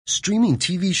Streaming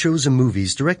TV shows and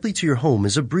movies directly to your home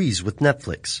is a breeze with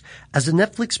Netflix. As a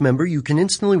Netflix member, you can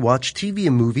instantly watch TV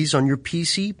and movies on your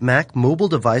PC, Mac, mobile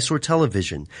device, or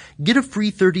television. Get a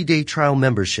free 30-day trial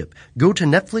membership. Go to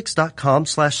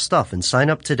netflix.com/stuff and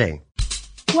sign up today.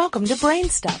 Welcome to Brain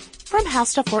Stuff from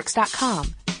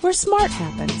HowStuffWorks.com, where smart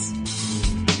happens.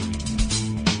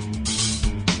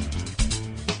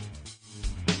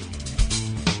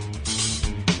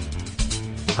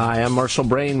 Hi, I'm Marshall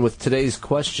Brain with today's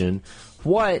question.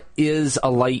 What is a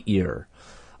light year?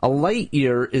 A light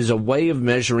year is a way of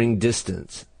measuring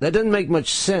distance. That doesn't make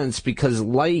much sense because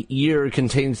light year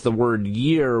contains the word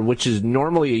year, which is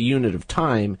normally a unit of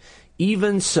time.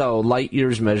 Even so, light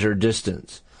years measure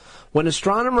distance. When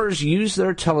astronomers use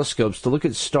their telescopes to look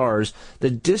at stars, the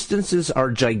distances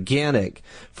are gigantic.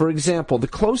 For example, the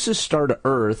closest star to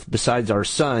Earth, besides our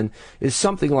sun, is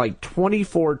something like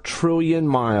 24 trillion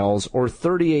miles or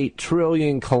 38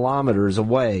 trillion kilometers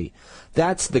away.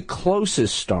 That's the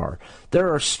closest star.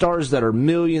 There are stars that are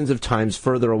millions of times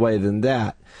further away than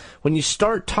that. When you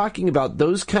start talking about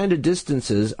those kind of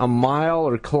distances, a mile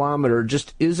or kilometer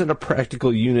just isn't a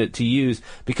practical unit to use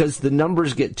because the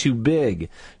numbers get too big.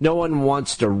 No one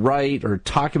wants to write or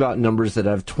talk about numbers that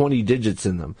have 20 digits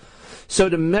in them. So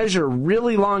to measure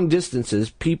really long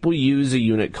distances, people use a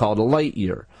unit called a light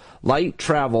year. Light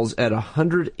travels at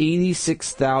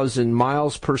 186,000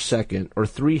 miles per second, or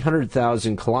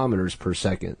 300,000 kilometers per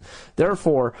second.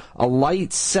 Therefore, a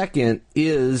light second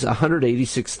is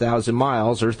 186,000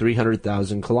 miles, or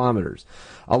 300,000 kilometers.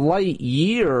 A light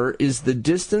year is the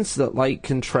distance that light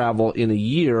can travel in a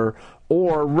year,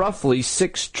 or roughly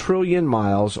 6 trillion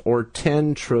miles, or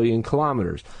 10 trillion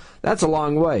kilometers. That's a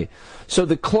long way. So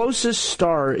the closest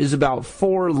star is about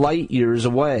 4 light years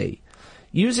away.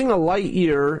 Using a light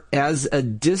year as a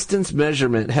distance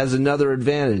measurement has another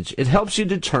advantage. It helps you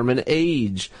determine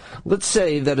age. Let's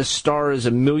say that a star is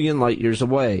 1,000,000 light years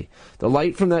away. The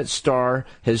light from that star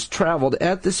has traveled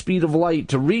at the speed of light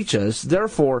to reach us.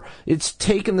 Therefore, it's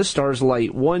taken the star's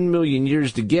light 1,000,000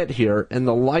 years to get here, and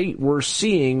the light we're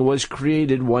seeing was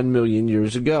created 1,000,000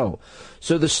 years ago.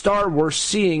 So the star we're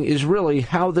seeing is really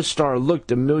how the star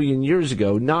looked 1,000,000 years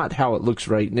ago, not how it looks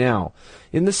right now.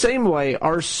 In the same way,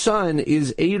 our sun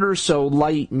is 8 or so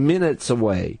light minutes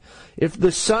away. If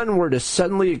the sun were to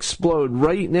suddenly explode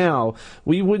right now,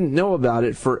 we wouldn't know about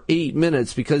it for 8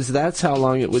 minutes because that's how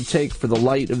long it would take for the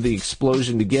light of the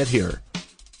explosion to get here.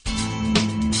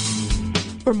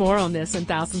 For more on this and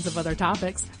thousands of other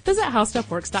topics, visit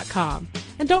HowStuffWorks.com.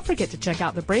 And don't forget to check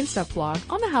out the Brainstuff blog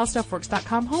on the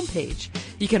HowStuffWorks.com homepage.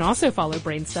 You can also follow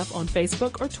Brainstuff on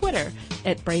Facebook or Twitter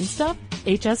at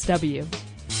BrainstuffHSW.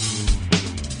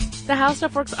 The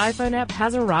HowStuffWorks iPhone app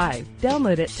has arrived.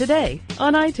 Download it today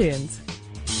on iTunes.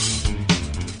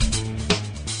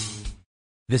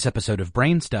 This episode of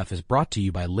Brain Stuff is brought to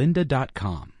you by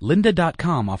Lynda.com.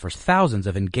 Lynda.com offers thousands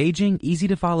of engaging,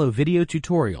 easy-to-follow video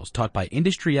tutorials taught by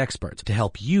industry experts to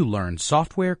help you learn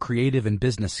software, creative, and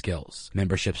business skills.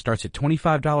 Membership starts at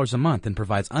 $25 a month and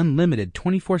provides unlimited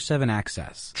 24/7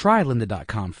 access. Try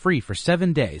Lynda.com free for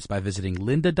 7 days by visiting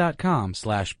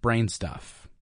lynda.com/brainstuff.